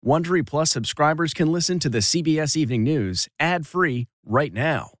Wondery Plus subscribers can listen to the CBS Evening News ad-free right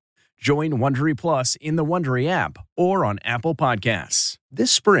now. Join Wondery Plus in the Wondery app or on Apple Podcasts.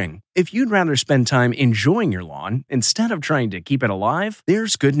 This spring, if you'd rather spend time enjoying your lawn instead of trying to keep it alive,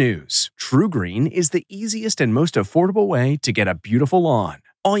 there's good news. True Green is the easiest and most affordable way to get a beautiful lawn.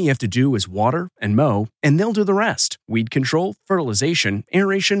 All you have to do is water and mow, and they'll do the rest. Weed control, fertilization,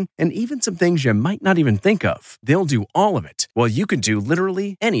 aeration, and even some things you might not even think of. They'll do all of it, while you can do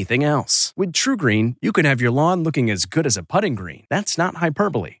literally anything else. With True Green, you can have your lawn looking as good as a putting green. That's not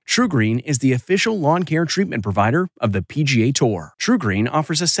hyperbole. True Green is the official lawn care treatment provider of the PGA Tour. True Green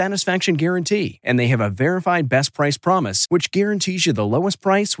offers a satisfaction guarantee, and they have a verified best price promise, which guarantees you the lowest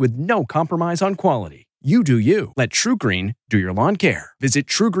price with no compromise on quality. You do you. Let True Green do your lawn care. Visit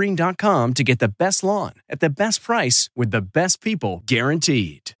truegreen.com to get the best lawn at the best price with the best people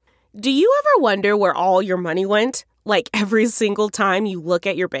guaranteed. Do you ever wonder where all your money went? Like every single time you look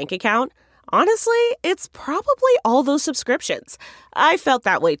at your bank account? Honestly, it's probably all those subscriptions. I felt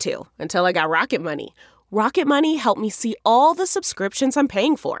that way too, until I got Rocket Money. Rocket Money helped me see all the subscriptions I'm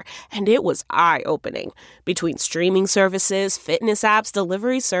paying for, and it was eye-opening. Between streaming services, fitness apps,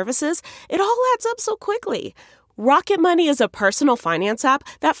 delivery services, it all adds up so quickly. Rocket Money is a personal finance app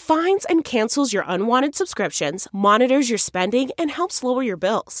that finds and cancels your unwanted subscriptions, monitors your spending, and helps lower your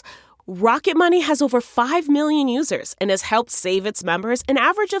bills. Rocket Money has over 5 million users and has helped save its members an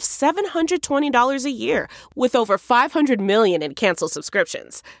average of $720 a year, with over 500 million in canceled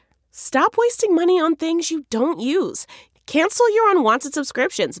subscriptions. Stop wasting money on things you don't use. Cancel your unwanted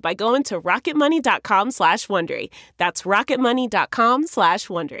subscriptions by going to rocketmoney.com/Wondery. That's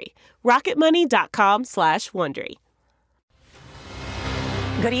rocketmoney.com/Wondery. rocketmoney.com/Wondery.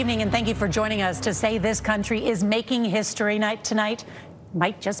 Good evening, and thank you for joining us. To say this country is making history tonight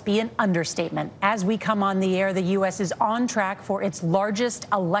might just be an understatement. As we come on the air, the U.S. is on track for its largest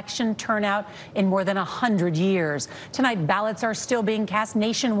election turnout in more than 100 years. Tonight, ballots are still being cast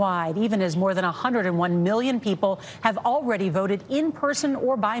nationwide, even as more than 101 million people have already voted in person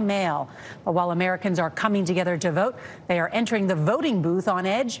or by mail. But while Americans are coming together to vote, they are entering the voting booth on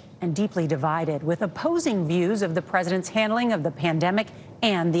edge and deeply divided, with opposing views of the president's handling of the pandemic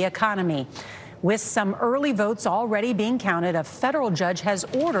and the economy. With some early votes already being counted, a federal judge has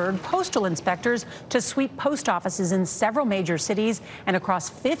ordered postal inspectors to sweep post offices in several major cities and across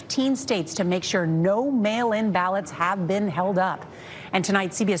 15 states to make sure no mail-in ballots have been held up. And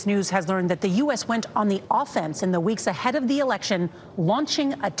tonight, CBS News has learned that the U.S. went on the offense in the weeks ahead of the election,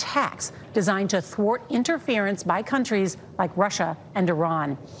 launching attacks designed to thwart interference by countries like Russia and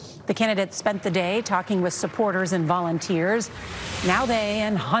Iran. The candidates spent the day talking with supporters and volunteers. Now they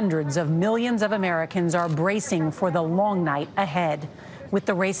and hundreds of millions of Americans are bracing for the long night ahead. With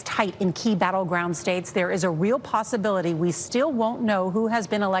the race tight in key battleground states, there is a real possibility we still won't know who has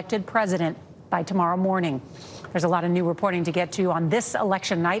been elected president by tomorrow morning. There's a lot of new reporting to get to on this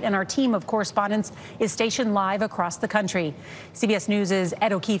election night, and our team of correspondents is stationed live across the country. CBS News'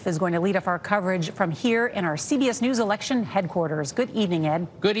 Ed O'Keefe is going to lead off our coverage from here in our CBS News election headquarters. Good evening, Ed.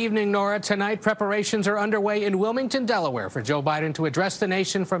 Good evening, Norah. Tonight, preparations are underway in Wilmington, Delaware, for Joe Biden to address the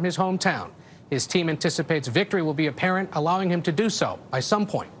nation from his hometown. His team anticipates victory will be apparent, allowing him to do so by some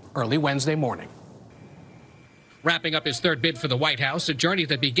point early Wednesday morning. Wrapping up his third bid for the White House, a journey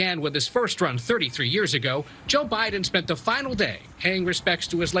that began with his first run 33 years ago, Joe Biden spent the final day paying respects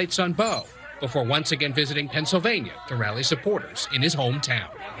to his late son, Beau, before once again visiting Pennsylvania to rally supporters in his hometown.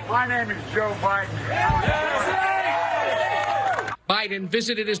 My name is Joe Biden. Biden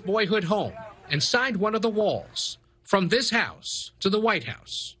visited his boyhood home and signed one of the walls, from this house to the White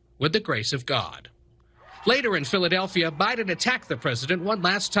House, with the grace of God. Later in Philadelphia, Biden attacked the president one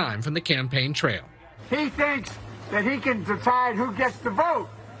last time from the campaign trail. He thinks that he can decide who gets to vote.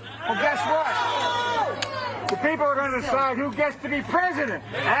 Well, guess what? The people are going to decide who gets to be president.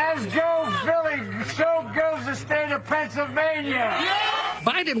 As Joe Philly, so goes the state of Pennsylvania.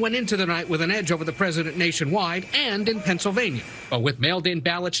 Biden went into the night with an edge over the president nationwide and in Pennsylvania. But with mailed-in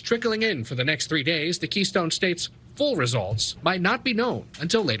ballots trickling in for the next 3 days, the Keystone State's full results might not be known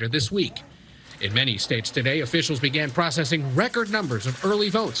until later this week. In many states today, officials began processing record numbers of early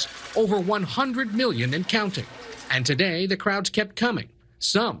votes, over 100 million and counting. And today, the crowds kept coming,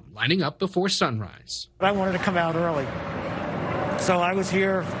 some lining up before sunrise. I wanted to come out early, so I was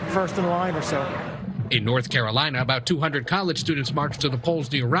here first in line or so. In North Carolina, about 200 college students marched to the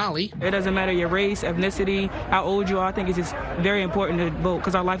polls near Raleigh. It doesn't matter your race, ethnicity, how old you are. I think it's just very important to vote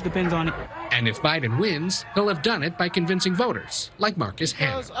because our life depends on it. And if Biden wins, he'll have done it by convincing voters like Marcus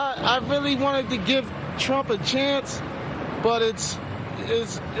Hanna. I really wanted to give Trump a chance, but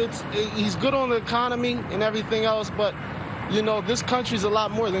he's good on the economy and everything else, but you know, this country's a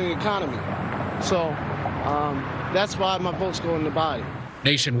lot more than the economy. So that's why my vote's going to Biden.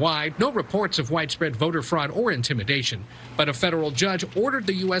 Nationwide, no reports of widespread voter fraud or intimidation, but a federal judge ordered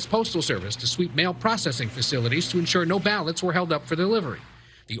the U.S. Postal Service to sweep mail processing facilities to ensure no ballots were held up for delivery.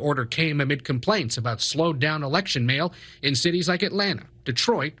 The order came amid complaints about slowed down election mail in cities like Atlanta,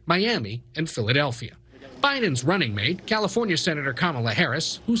 Detroit, Miami, and Philadelphia. Biden's running mate, California Senator Kamala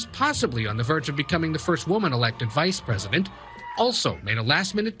Harris, who's possibly on the verge of becoming the first woman elected vice president, also made a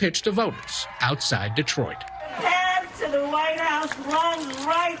last-minute pitch to voters outside Detroit. Path to the White House runs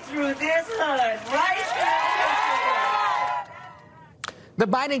right through this hood, right through. The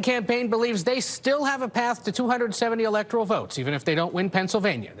Biden campaign believes they still have a path to 270 electoral votes, even if they don't win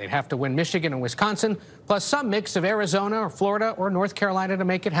Pennsylvania. They'd have to win Michigan and Wisconsin, plus some mix of Arizona or Florida or North Carolina to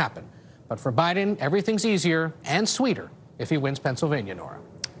make it happen. But for Biden, everything's easier and sweeter if he wins Pennsylvania, Norah.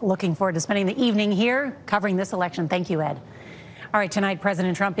 Looking forward to spending the evening here covering this election. Thank you, Ed. All right, tonight,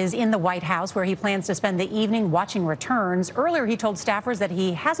 President Trump is in the White House, where he plans to spend the evening watching returns. Earlier, he told staffers that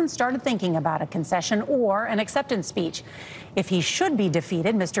he hasn't started thinking about a concession or an acceptance speech. If he should be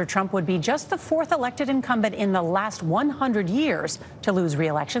defeated, Mr. Trump would be just the fourth elected incumbent in the last 100 years to lose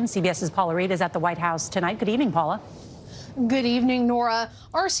re-election. CBS's Paula Reed is at the White House tonight. Good evening, Paula. Good evening, Nora.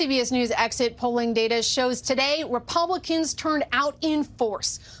 Our CBS News exit polling data shows today Republicans turned out in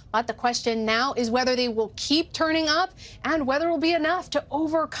force. But the question now is whether they will keep turning up and whether it will be enough to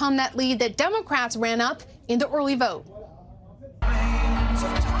overcome that lead that Democrats ran up in the early vote.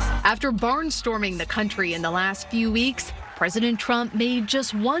 After barnstorming the country in the last few weeks, President Trump made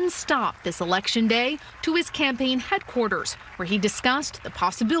just one stop this election day to his campaign headquarters, where he discussed the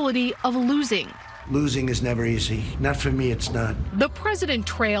possibility of losing. Losing is never easy. Not for me, it's not. The president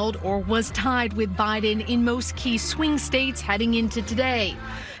trailed or was tied with Biden in most key swing states heading into today.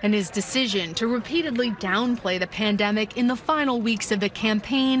 And his decision to repeatedly downplay the pandemic in the final weeks of the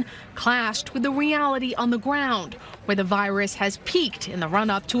campaign clashed with the reality on the ground, where the virus has peaked in the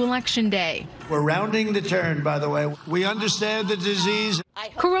run-up to Election Day. We're rounding the turn, by the way. We understand the disease.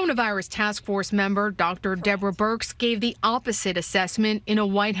 Coronavirus Task Force member Dr. Deborah Birx gave the opposite assessment in a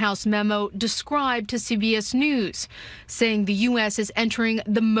White House memo described to CBS News, saying the U.S. is entering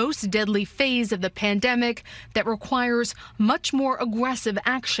the most deadly phase of the pandemic that requires much more aggressive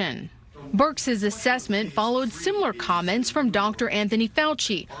action. Birx's assessment followed similar comments from Dr. Anthony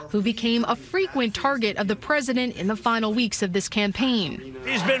Fauci, who became a frequent target of the president in the final weeks of this campaign.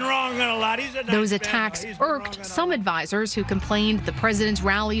 He's been wrong on a lot. Those attacks irked some advisors who complained the president's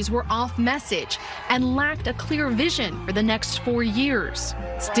rallies were off message and lacked a clear vision for the next 4 years.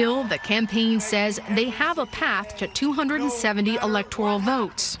 Still, the campaign says they have a path to 270 electoral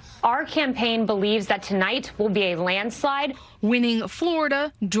votes. Our campaign believes that tonight will be a landslide, winning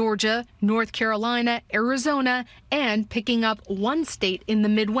Florida, Georgia, North Carolina, Arizona, and picking up one state in the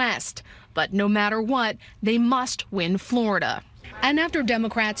Midwest. But no matter what, they must win Florida. And after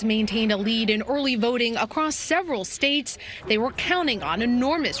Democrats maintained a lead in early voting across several states, they were counting on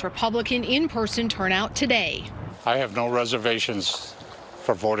enormous Republican in-person turnout today. I have no reservations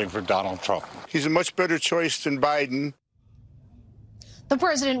for voting for Donald Trump. He's a much better choice than Biden. The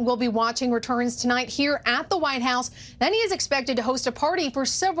president will be watching returns tonight here at the White House. Then he is expected to host a party for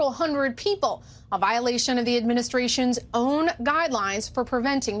several hundred people, a violation of the administration's own guidelines for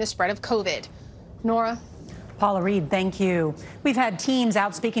preventing the spread of COVID. Norah. Paula Reed, thank you. We've had teams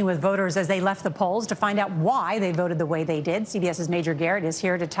out speaking with voters as they left the polls to find out why they voted the way they did. CBS's Major Garrett is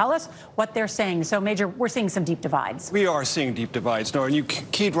here to tell us what they're saying. So, Major, we're seeing some deep divides. We are seeing deep divides, Norah, and you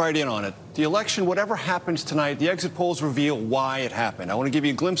keyed right in on it. The election, whatever happens tonight, the exit polls reveal why it happened. I want to give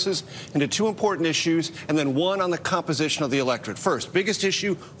you glimpses into two important issues and then one on the composition of the electorate. First, biggest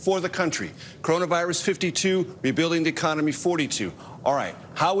issue for the country. Coronavirus 52, rebuilding the economy 42. All right,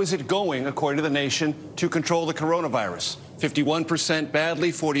 how is it going, according to the nation, to control the coronavirus? 51%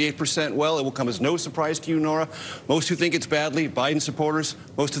 badly, 48% well. It will come as no surprise to you, Norah. Most who think it's badly, Biden supporters.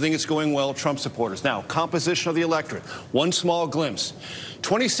 Most who think it's going well, Trump supporters. Now, composition of the electorate. One small glimpse.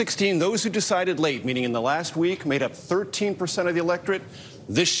 2016, those who decided late, meaning in the last week, made up 13% of the electorate.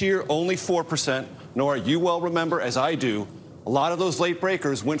 This year, only 4%. Norah, you well remember, as I do, a lot of those late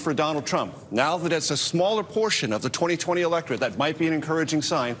breakers went for Donald Trump. Now that it's a smaller portion of the 2020 electorate, that might be an encouraging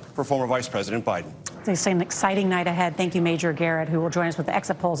sign for former Vice President Biden. It's an exciting night ahead. Thank you, Major Garrett, who will join us with the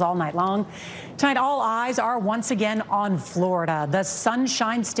exit polls all night long. Tonight, all eyes are once again on Florida. The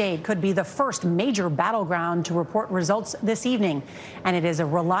Sunshine State could be the first major battleground to report results this evening. And it is a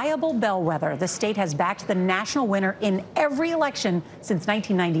reliable bellwether. The state has backed the national winner in every election since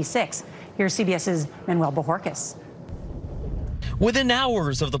 1996. Here's CBS's Manuel Bojorquez. Within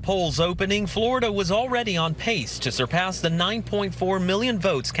hours of the polls opening, Florida was already on pace to surpass the 9.4 million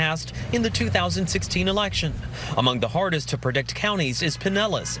votes cast in the 2016 election. Among the hardest to predict counties is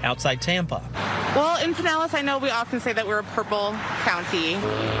Pinellas, outside Tampa. Well, in Pinellas, I know we often say that we're a purple county.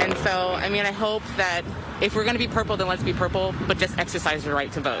 And so, I hope that if we're going to be purple, then let's be purple, but just exercise your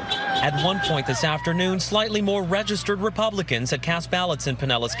right to vote. At one point this afternoon, slightly more registered Republicans had cast ballots in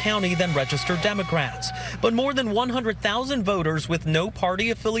Pinellas County than registered Democrats. But more than 100,000 voters with no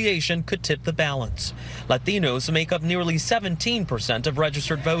party affiliation could tip the balance. Latinos make up nearly 17% of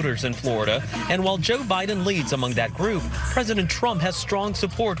registered voters in Florida. And while Joe Biden leads among that group, President Trump has strong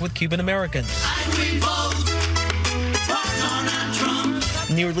support with Cuban Americans.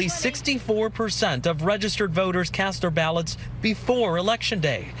 Nearly 64% of registered voters cast their ballots before Election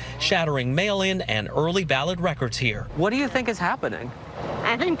Day, shattering mail-in and early ballot records here. What do you think is happening?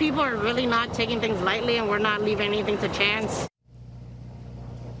 I think people are really not taking things lightly, and we're not leaving anything to chance.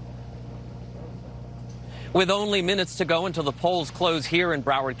 With only minutes to go until the polls close here in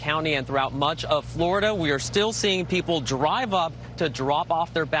Broward County and throughout much of Florida, we are still seeing people drive up to drop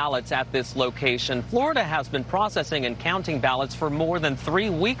off their ballots at this location. Florida has been processing and counting ballots for more than 3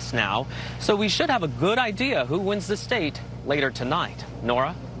 weeks now, so we should have a good idea who wins the state later tonight.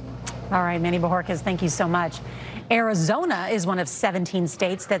 Norah? All right, Manny Bajorquez, thank you so much. Arizona is one of 17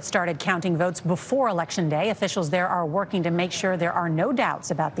 states that started counting votes before Election Day. Officials there are working to make sure there are no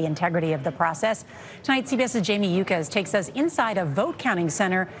doubts about the integrity of the process. Tonight, CBS's Jamie Yucas takes us inside a vote counting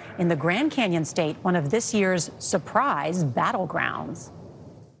center in the Grand Canyon State, one of this year's surprise battlegrounds.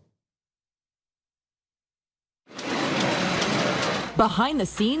 Behind the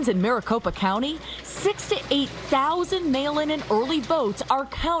scenes in Maricopa County, 6,000 to 8,000 mail-in and early votes are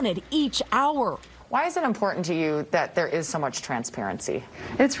counted each hour. Why is it important to you that there is so much transparency?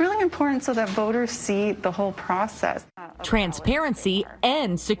 It's really important so that voters see the whole process. Transparency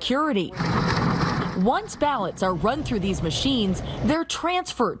and security. Once ballots are run through these machines, they're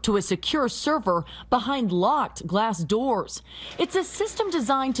transferred to a secure server behind locked glass doors. It's a system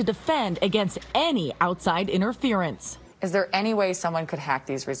designed to defend against any outside interference. Is there any way someone could hack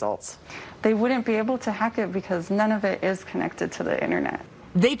these results? They wouldn't be able to hack it because none of it is connected to the internet.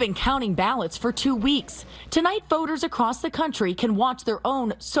 They've been counting ballots for 2 weeks. Tonight, voters across the country can watch their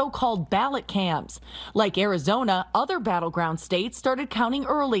own so-called ballot cams. Like Arizona, other battleground states started counting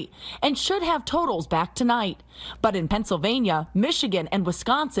early and should have totals back tonight. But in Pennsylvania, Michigan, and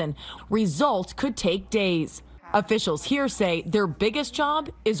Wisconsin, results could take days. Officials here say their biggest job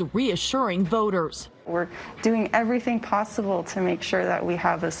is reassuring voters. We're doing everything possible to make sure that we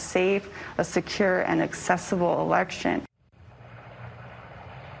have a safe, a secure, and accessible election.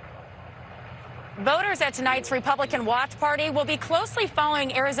 Voters at tonight's Republican Watch Party will be closely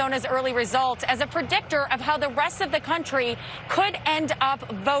following Arizona's early results as a predictor of how the rest of the country could end up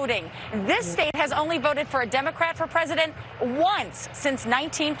voting. This state has only voted for a Democrat for president once since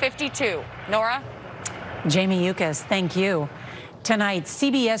 1952. Norah? Jamie Yucas, thank you. Tonight,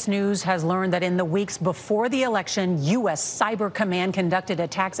 CBS News has learned that in the weeks before the election, U.S. Cyber Command conducted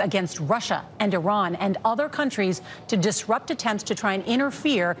attacks against Russia and Iran and other countries to disrupt attempts to try and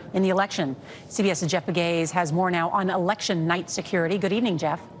interfere in the election. CBS's Jeff Begay has more now on election night security. Good evening,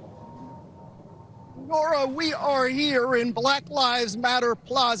 Jeff. Norah, we are here in Black Lives Matter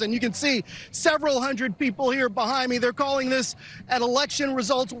Plaza, and you can see several hundred people here behind me. They're calling this an election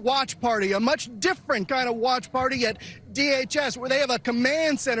results watch party, a much different kind of watch party at DHS, where they have a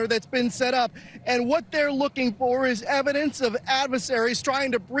command center that's been set up. And what they're looking for is evidence of adversaries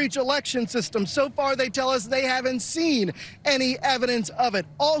trying to breach election systems. So far, they tell us they haven't seen any evidence of it.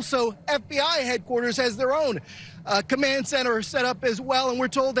 Also, FBI headquarters has their own command center set up as well, and we're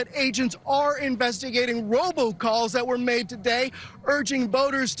told that agents are investigating robocalls that were made today urging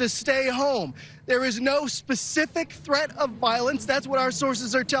voters to stay home. There is no specific threat of violence. That's what our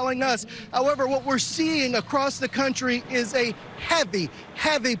sources are telling us. However, what we're seeing across the country is a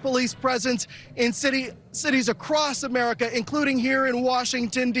heavy police presence in cities across America, including here in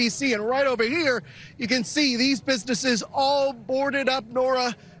Washington, D.C. And right over here, you can see these businesses all boarded up,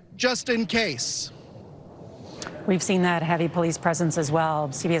 Norah, just in case. We've seen that heavy police presence as well.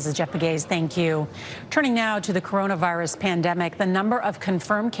 CBS's Jeff Begay, thank you. Turning now to the coronavirus pandemic, the number of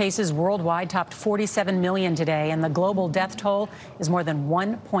confirmed cases worldwide topped 47 million today, and the global death toll is more than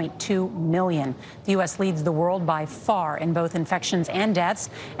 1.2 million. The U.S. leads the world by far in both infections and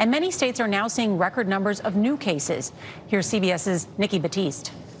deaths, and many states are now seeing record numbers of new cases. Here's CBS's Nikki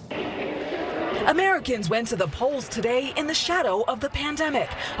Batiste. Americans went to the polls today in the shadow of the pandemic,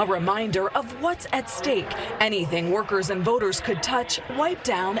 a reminder of what's at stake. Anything workers and voters could touch, wipe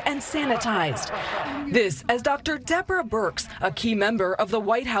down, and sanitized. This as Dr. Deborah Birx, a key member of the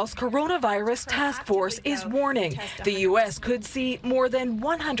White House Coronavirus Task Force, is warning the U.S. could see more than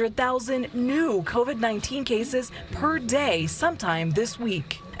 100,000 new COVID-19 cases per day sometime this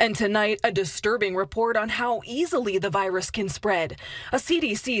week. And tonight, a disturbing report on how easily the virus can spread. A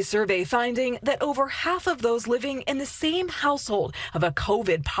CDC survey finding that over half of those living in the same household of a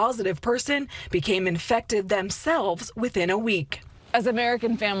COVID-positive person became infected themselves within a week. As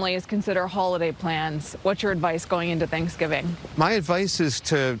American families consider holiday plans, what's your advice going into Thanksgiving? My advice is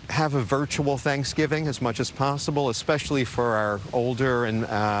to have a virtual Thanksgiving as much as possible, especially for our older and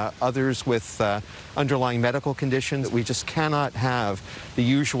others with underlying medical conditions. We just cannot have the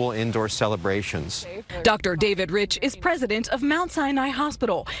usual indoor celebrations. Dr. David Rich is president of Mount Sinai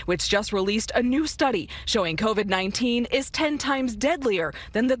Hospital, which just released a new study showing COVID-19 is 10 times deadlier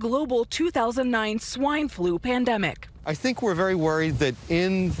than the global 2009 swine flu pandemic. I think we're very worried that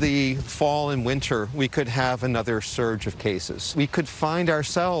in the fall and winter, we could have another surge of cases. We could find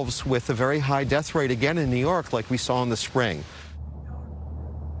ourselves with a very high death rate again in New York like we saw in the spring.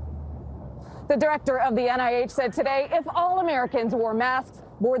 The director of the NIH said today if all Americans wore masks,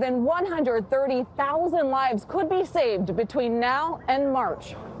 more than 130,000 lives could be saved between now and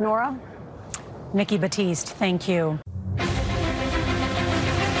March. Norah? Nikki Batiste, thank you.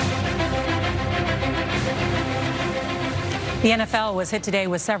 The NFL was hit today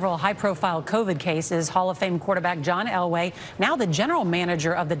with several high-profile COVID cases. Hall of Fame quarterback John Elway, now the general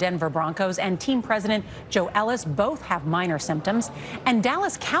manager of the Denver Broncos, and team president Joe Ellis both have minor symptoms. And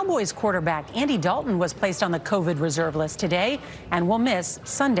Dallas Cowboys quarterback Andy Dalton was placed on the COVID reserve list today and will miss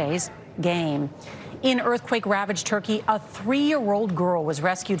Sunday's game. In earthquake-ravaged Turkey, a 3-year-old girl was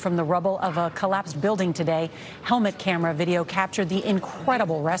rescued from the rubble of a collapsed building today. Helmet camera video captured the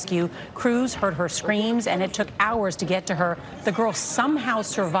incredible rescue. Crews heard her screams, and it took hours to get to her. The girl somehow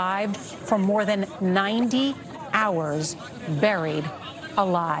survived for more than 90 hours, buried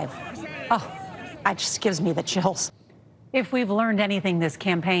alive. Oh, it just gives me the chills. If we've learned anything this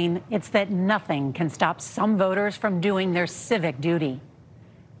campaign, it's that nothing can stop some voters from doing their civic duty.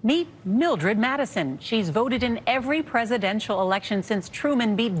 Meet Mildred Madison. She's voted in every presidential election since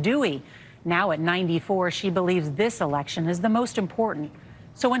Truman beat Dewey. Now at 94, she believes this election is the most important.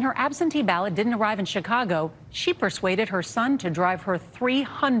 So when her absentee ballot didn't arrive in Chicago, she persuaded her son to drive her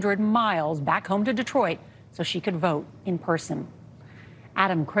 300 miles back home to Detroit so she could vote in person.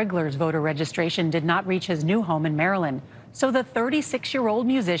 Adam Krigler's voter registration did not reach his new home in Maryland. So the 36-year-old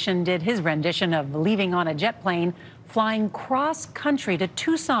musician did his rendition of Leaving on a Jet Plane, flying cross-country to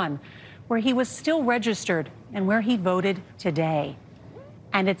Tucson, where he was still registered and where he voted today.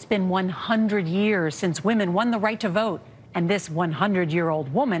 And it's been 100 years since women won the right to vote, and this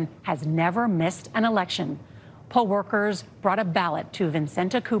 100-year-old woman has never missed an election. Poll workers brought a ballot to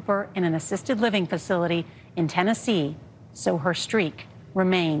Vincenta Cooper in an assisted living facility in Tennessee, so her streak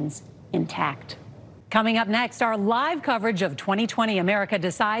remains intact. Coming up next, our live coverage of 2020 America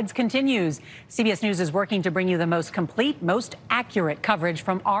Decides continues. CBS News is working to bring you the most complete, most accurate coverage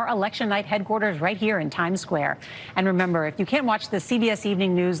from our election night headquarters right here in Times Square. And remember, if you can't watch the CBS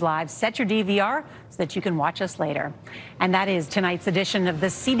Evening News live, set your DVR so that you can watch us later. And that is tonight's edition of the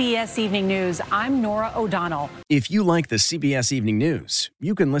CBS Evening News. I'm Norah O'Donnell. If you like the CBS Evening News,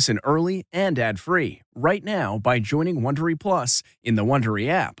 you can listen early and ad-free right now by joining Wondery Plus in the Wondery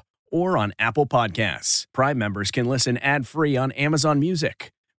app or on Apple Podcasts. Prime members can listen ad-free on Amazon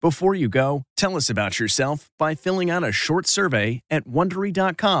Music. Before you go, tell us about yourself by filling out a short survey at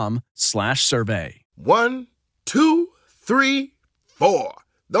Wondery.com/survey. 1, 2, 3, 4.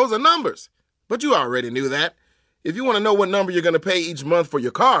 Those are numbers. But you already knew that. If you want to know what number you're going to pay each month for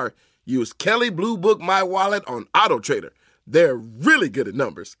your car, use Kelley Blue Book My Wallet on Auto Trader. They're really good at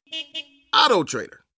numbers. Auto Trader.